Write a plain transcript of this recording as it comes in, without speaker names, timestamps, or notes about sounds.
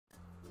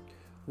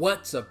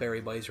What's up,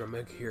 everybody?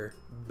 Ramek here,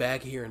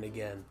 back here and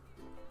again.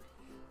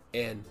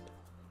 And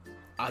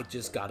I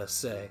just gotta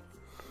say,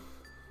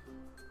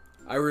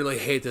 I really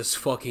hate this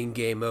fucking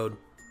game mode.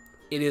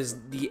 It is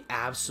the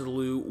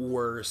absolute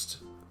worst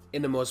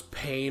and the most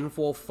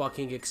painful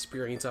fucking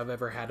experience I've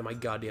ever had in my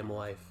goddamn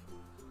life.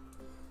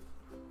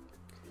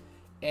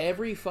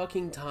 Every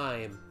fucking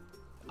time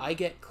I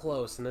get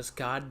close in this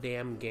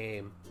goddamn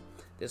game,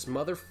 this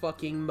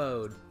motherfucking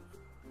mode,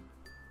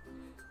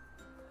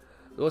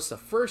 what's the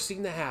first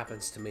thing that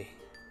happens to me?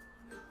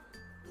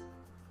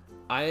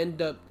 I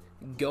end up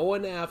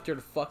going after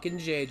the fucking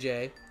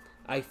JJ.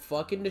 I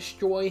fucking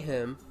destroy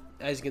him,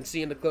 as you can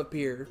see in the clip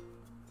here.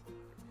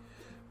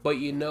 But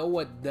you know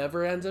what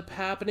never ends up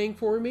happening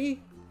for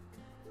me?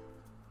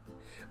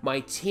 My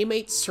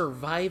teammates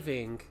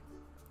surviving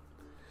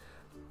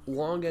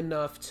long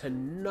enough to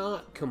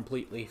not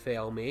completely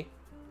fail me.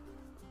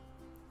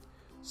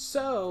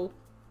 So,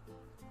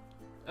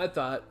 I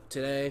thought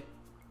today,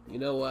 you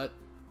know what?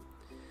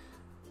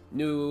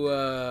 New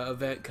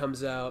event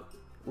comes out.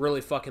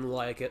 Really fucking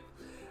like it.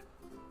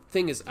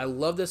 Thing is, I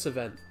love this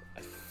event.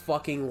 I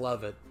fucking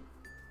love it.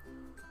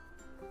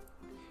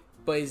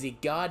 But it's the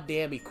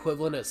goddamn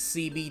equivalent of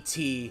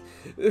CBT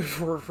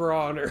for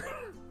honor.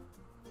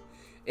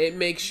 It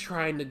makes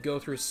trying to go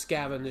through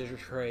scavenger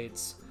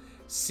traits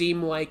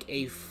seem like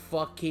a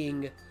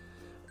fucking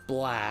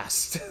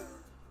blast.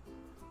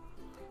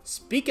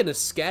 Speaking of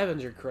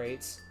scavenger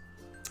crates,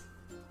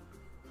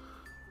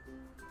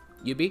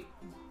 Yubi?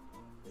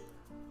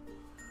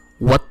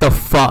 What the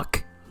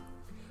fuck?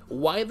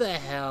 Why the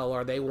hell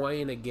are they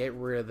wanting to get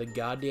rid of the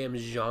goddamn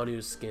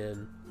Janu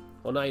skin?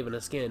 Well, not even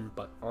a skin,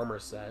 but armor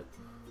set.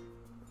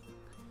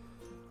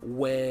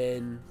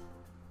 When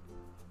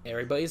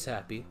everybody's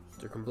happy,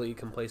 they're completely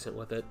complacent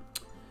with it.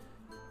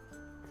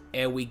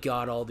 And we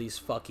got all these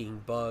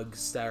fucking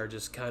bugs that are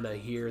just kind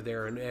of here,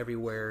 there, and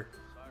everywhere.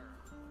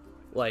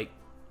 Like,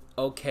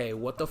 okay,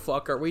 what the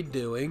fuck are we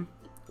doing?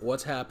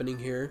 What's happening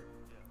here?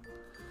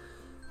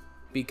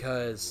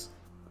 Because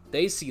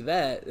they see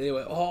that, they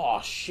went, oh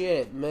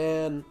shit,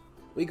 man.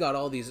 We got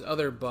all these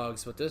other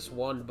bugs, but this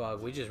one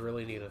bug we just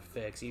really need to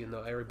fix, even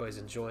though everybody's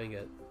enjoying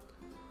it.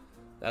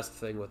 That's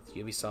the thing with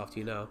Ubisoft,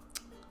 you know.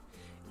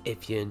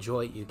 If you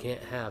enjoy it, you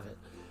can't have it.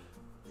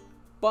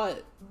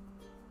 But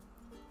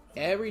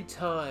every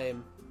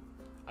time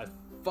I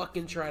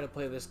fucking try to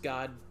play this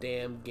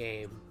goddamn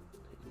game,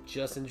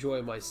 just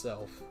enjoy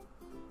myself,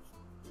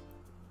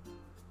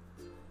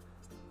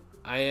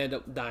 I end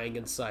up dying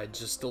inside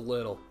just a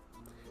little.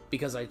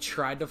 Because I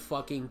tried to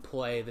fucking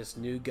play this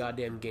new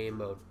goddamn game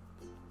mode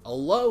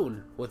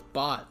alone with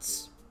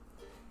bots.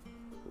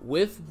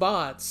 With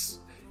bots,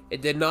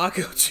 it did not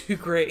go too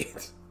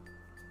great.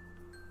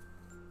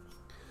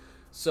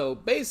 So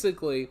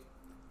basically,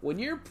 when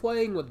you're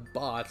playing with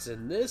bots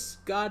in this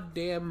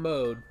goddamn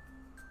mode,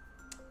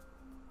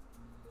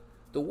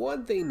 the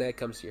one thing that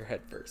comes to your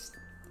head first,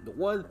 the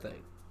one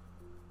thing,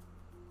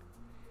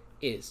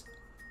 is,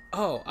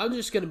 oh, I'm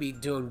just gonna be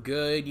doing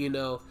good, you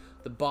know.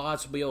 The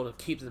bots will be able to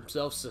keep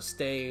themselves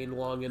sustained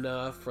long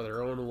enough for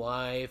their own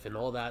life and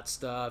all that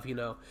stuff, you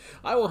know.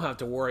 I won't have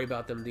to worry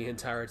about them the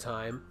entire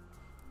time.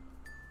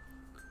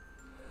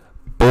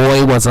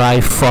 Boy, was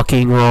I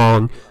fucking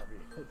wrong.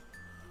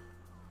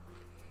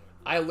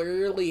 I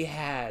literally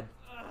had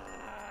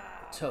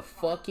to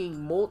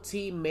fucking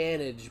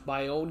multi-manage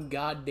my own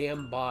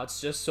goddamn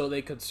bots just so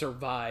they could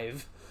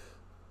survive.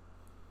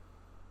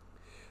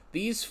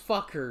 These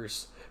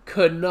fuckers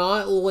could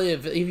not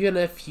live even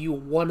if you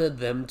wanted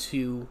them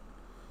to.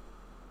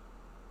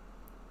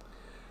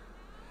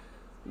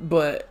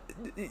 But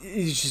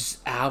it's just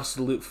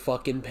absolute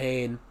fucking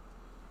pain.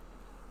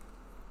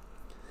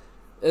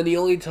 And the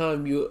only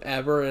time you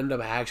ever end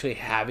up actually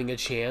having a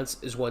chance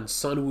is when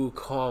Sun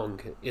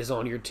Wukong is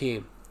on your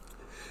team.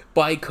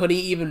 But I couldn't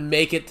even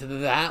make it to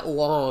that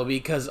long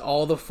because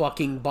all the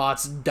fucking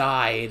bots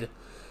died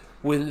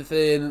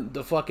within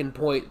the fucking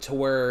point to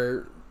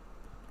where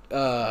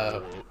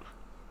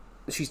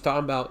she's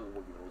talking about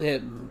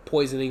him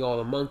poisoning all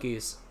the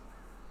monkeys.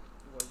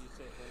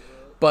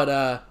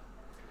 But,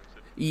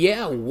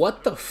 yeah,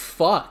 what the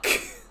fuck?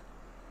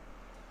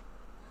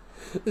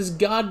 This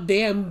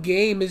goddamn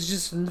game is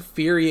just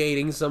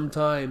infuriating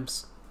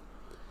sometimes.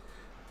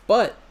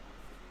 But,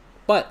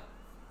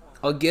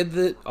 I'll give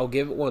it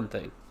one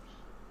thing.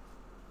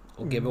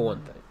 I'll give it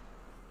one thing.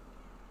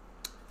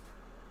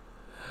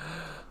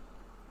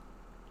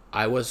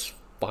 I was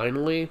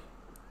finally,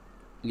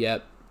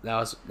 yep,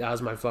 that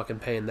was my fucking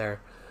pain there.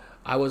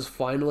 I was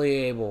finally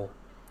able,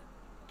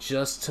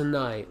 just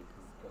tonight,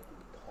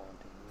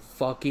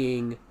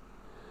 fucking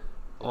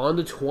on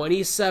the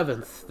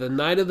 27th, the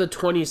night of the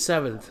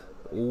 27th,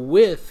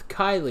 with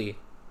Kylie,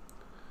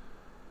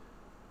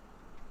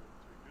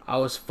 I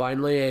was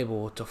finally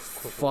able to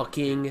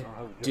fucking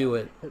do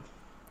it.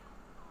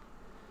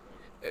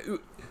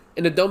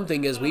 And the dumb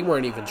thing is, we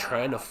weren't even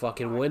trying to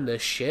fucking win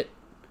this shit.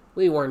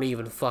 We weren't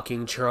even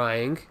fucking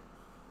trying.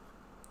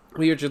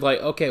 We were just like,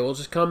 okay, we'll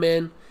just come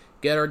in,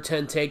 get our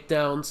 10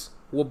 takedowns,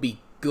 we'll be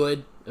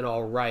good and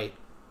alright.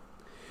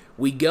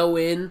 We go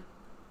in,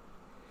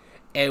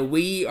 and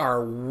we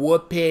are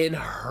whooping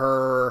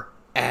her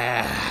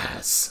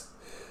ass.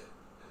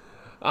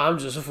 I'm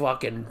just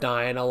fucking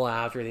dying of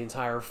laughter the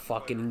entire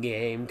fucking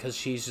game because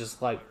she's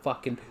just like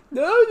fucking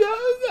no.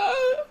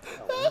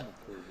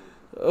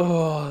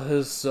 Oh,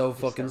 this is so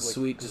fucking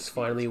sweet, just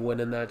finally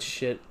winning that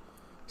shit.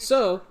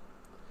 So,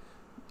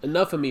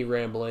 enough of me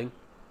rambling.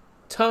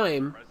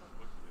 Time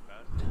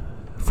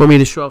for me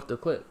to show off the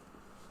clip.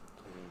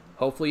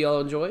 Hopefully y'all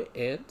enjoy,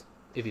 and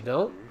if you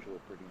don't,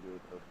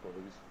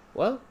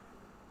 well,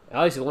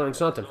 at least you learned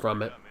something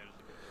from it.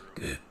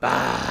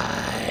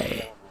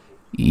 Goodbye.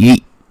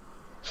 Yeet.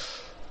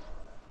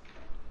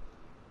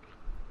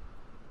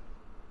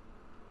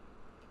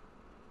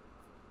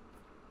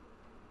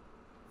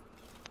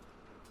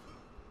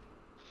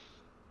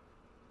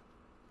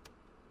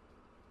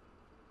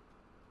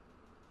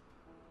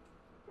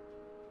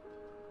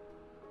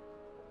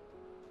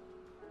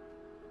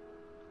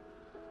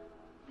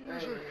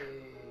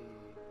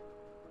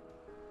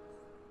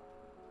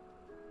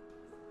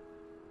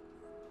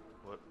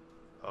 What?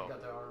 Oh.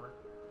 Got the armor.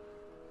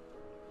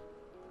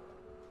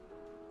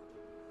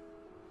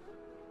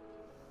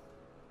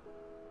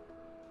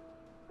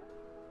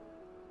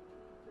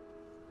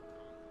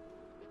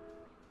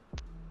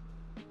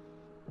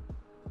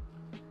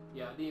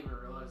 Yeah, I didn't even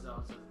realize that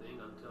was a thing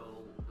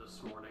until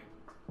this morning.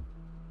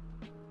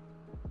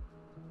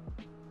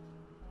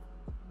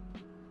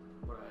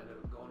 When I ended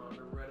up going on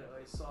to Reddit,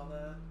 I saw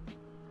that.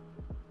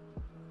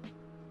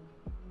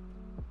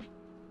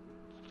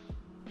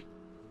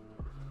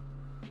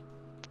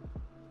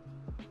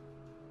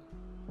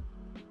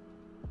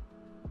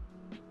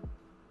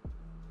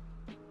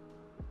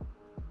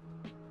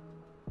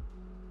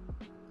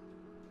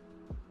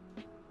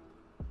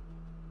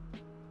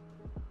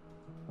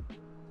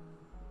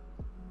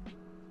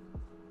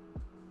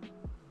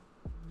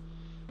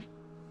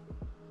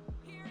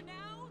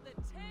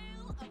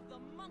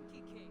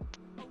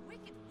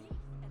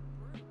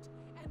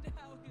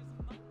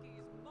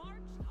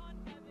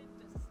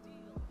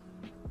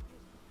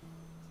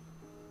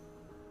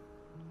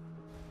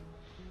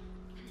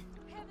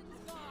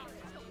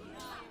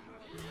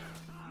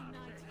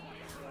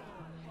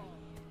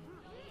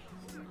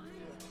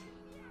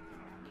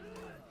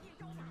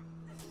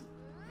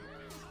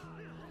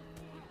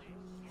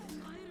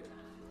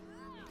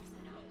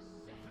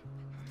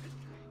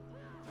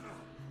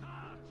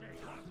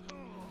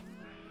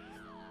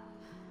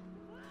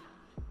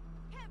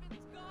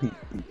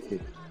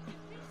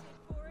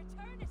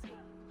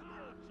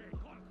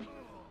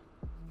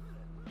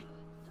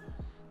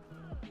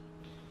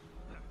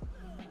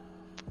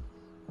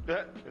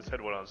 His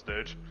head went on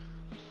stage.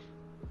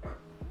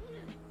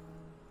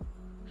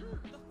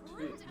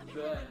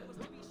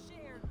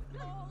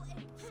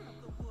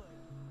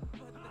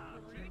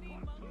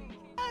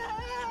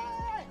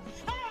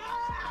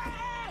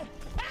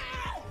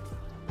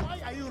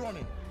 Why are you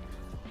running?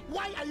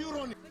 Why are you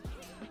running?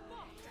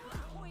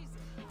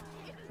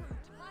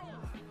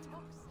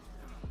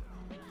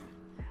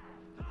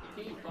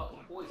 He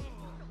fucking poison.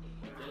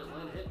 Didn't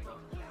let it hit them.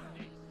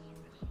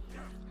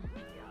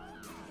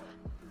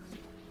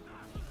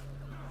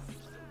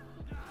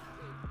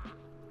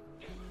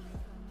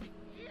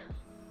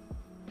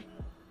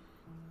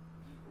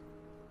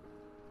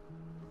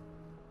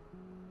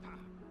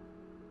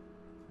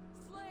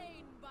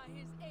 Slain by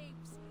his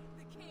apes,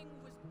 the king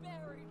was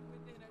buried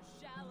within a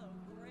shallow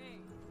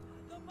grave.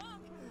 The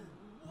monk!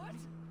 What?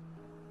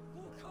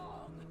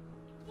 Wukong!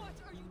 What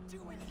are you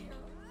doing here?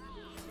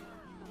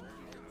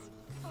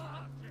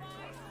 Stop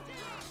my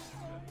death,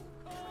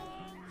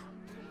 Wukong!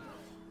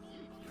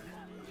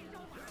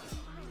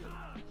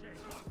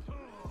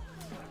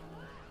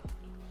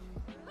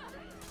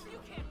 You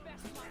can't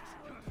best my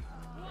truth.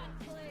 One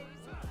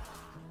plays.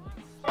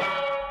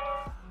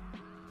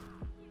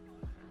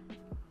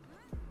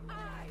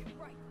 I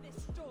write this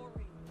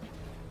story.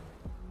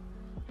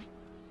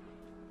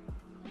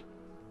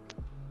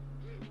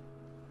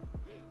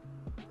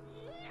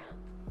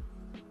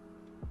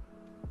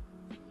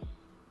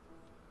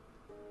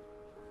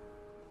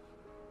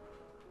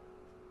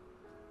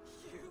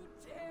 You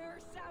dare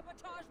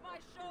sabotage my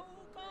show,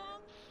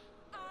 Wukong?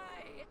 I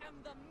am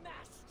the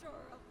master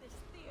of this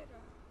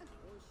theater.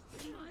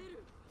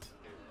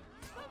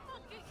 The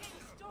Monkey King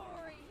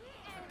story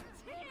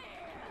ends here.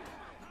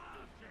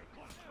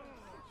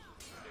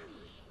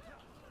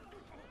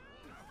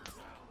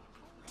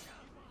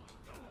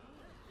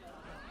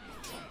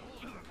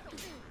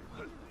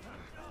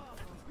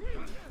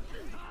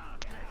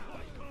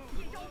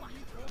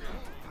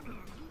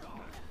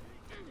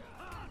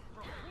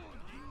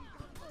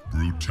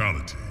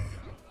 Brutality.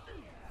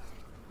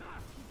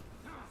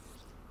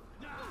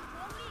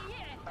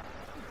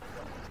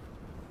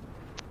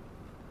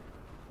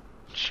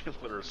 She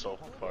lit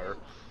herself on fire.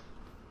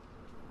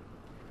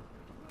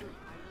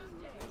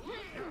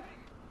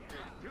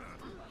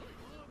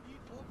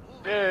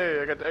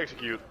 Yay, I got to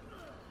execute.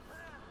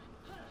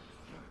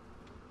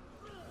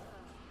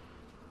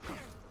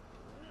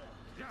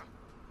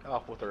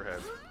 Off with her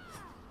head.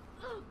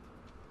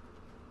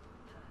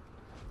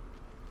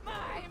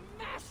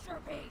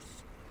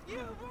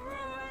 You've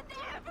ruined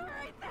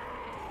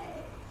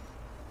everything!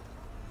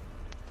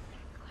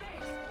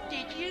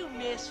 Did you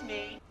miss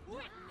me?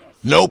 Witness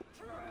Nope.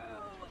 true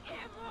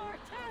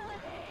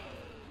immortality!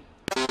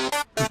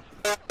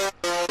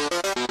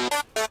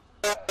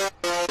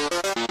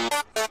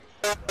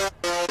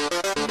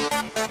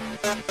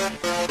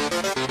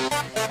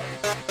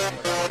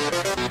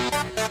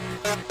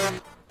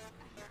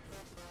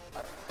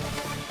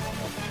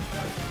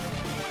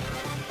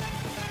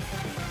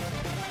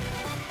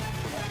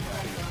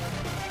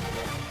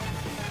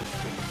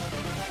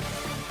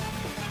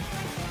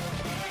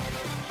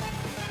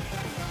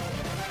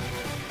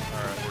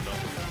 Alright, we're done.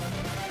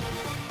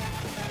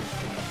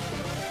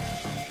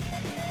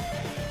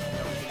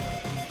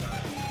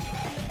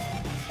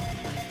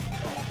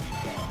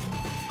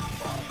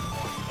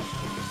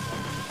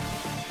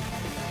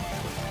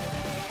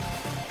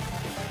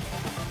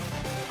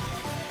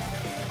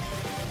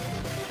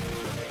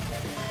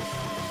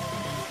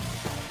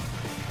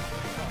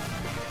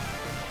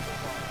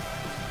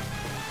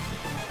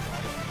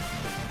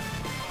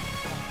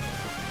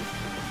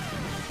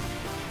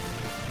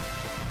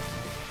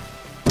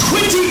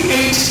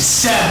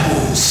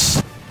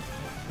 Samples.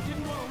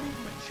 Didn't want to leave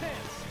him a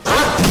chance.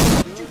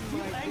 Did you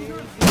feel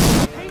anger?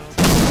 Hate?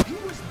 He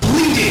was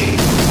Bleeding.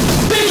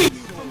 begging you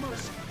for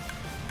mercy.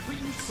 But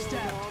you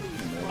stabbed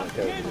him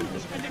again and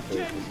again and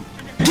again.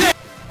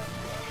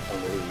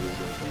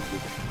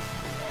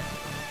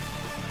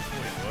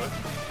 Wait, what?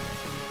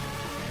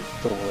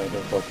 Some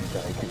random fucking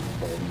guy keeps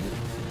fighting you.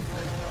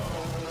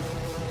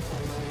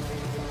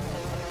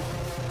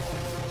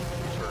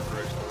 Turn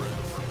Grace the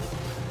Razor Purple.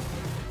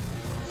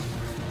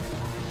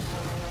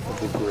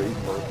 That's a great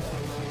move.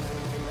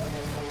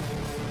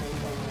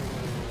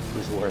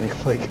 He's wearing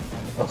like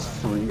a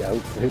free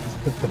outfit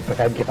that the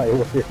bad guy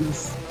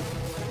wears.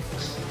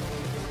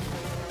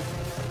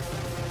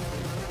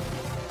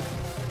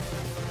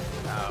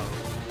 Ow.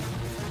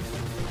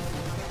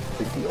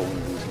 I think the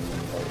only reason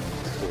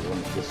I still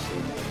want to just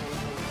see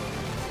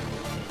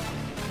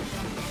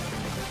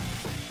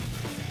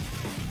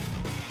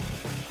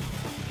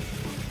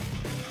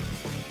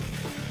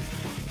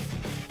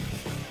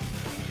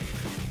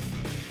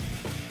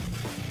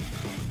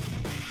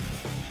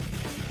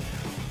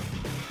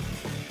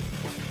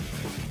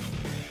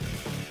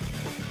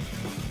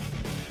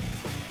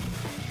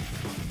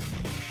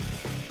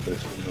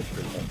there's no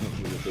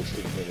predominantly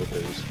resisting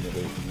military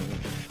simulation.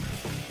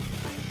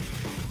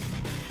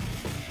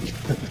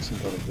 It's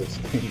none of this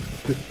thing.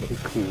 It's so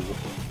cool.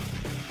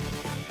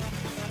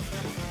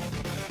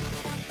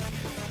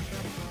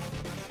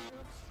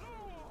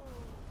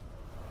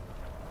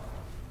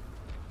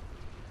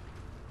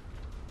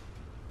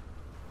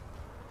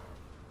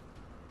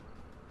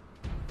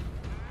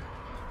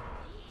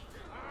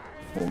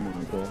 Oh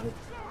my god.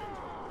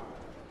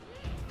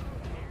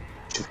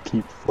 Just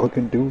keep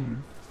fucking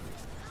doing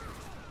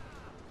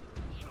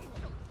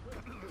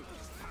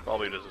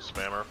Probably just a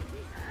spammer. it.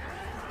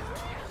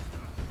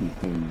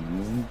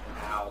 Mm-hmm.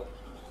 Ow.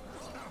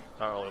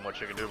 Not really much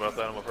you can do about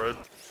that, I'm afraid.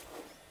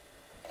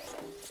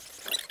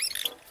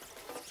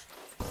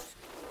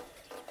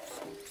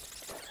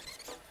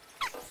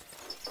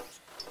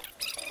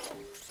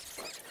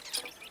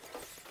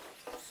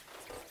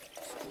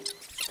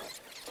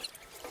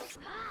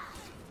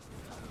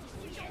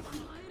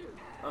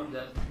 I'm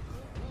dead.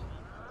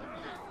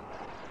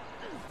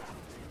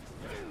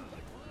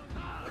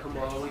 Come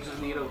on, we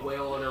just need a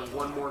whale on her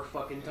one more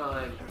fucking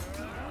time.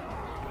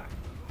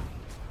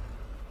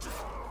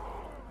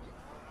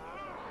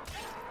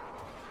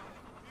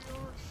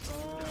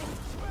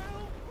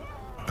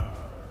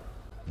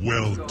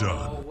 Well Oh,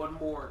 done. one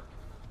more.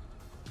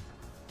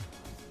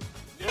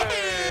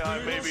 Yay! I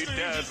may be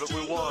dead, but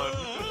we won.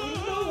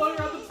 No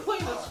longer have to play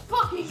this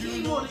fucking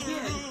game on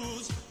again.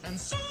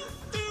 Until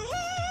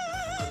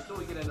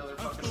we get another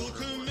fucking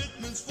overlord.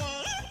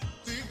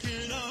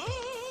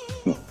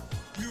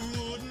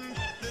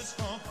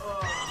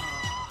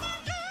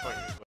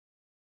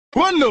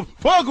 What the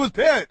fuck was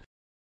that?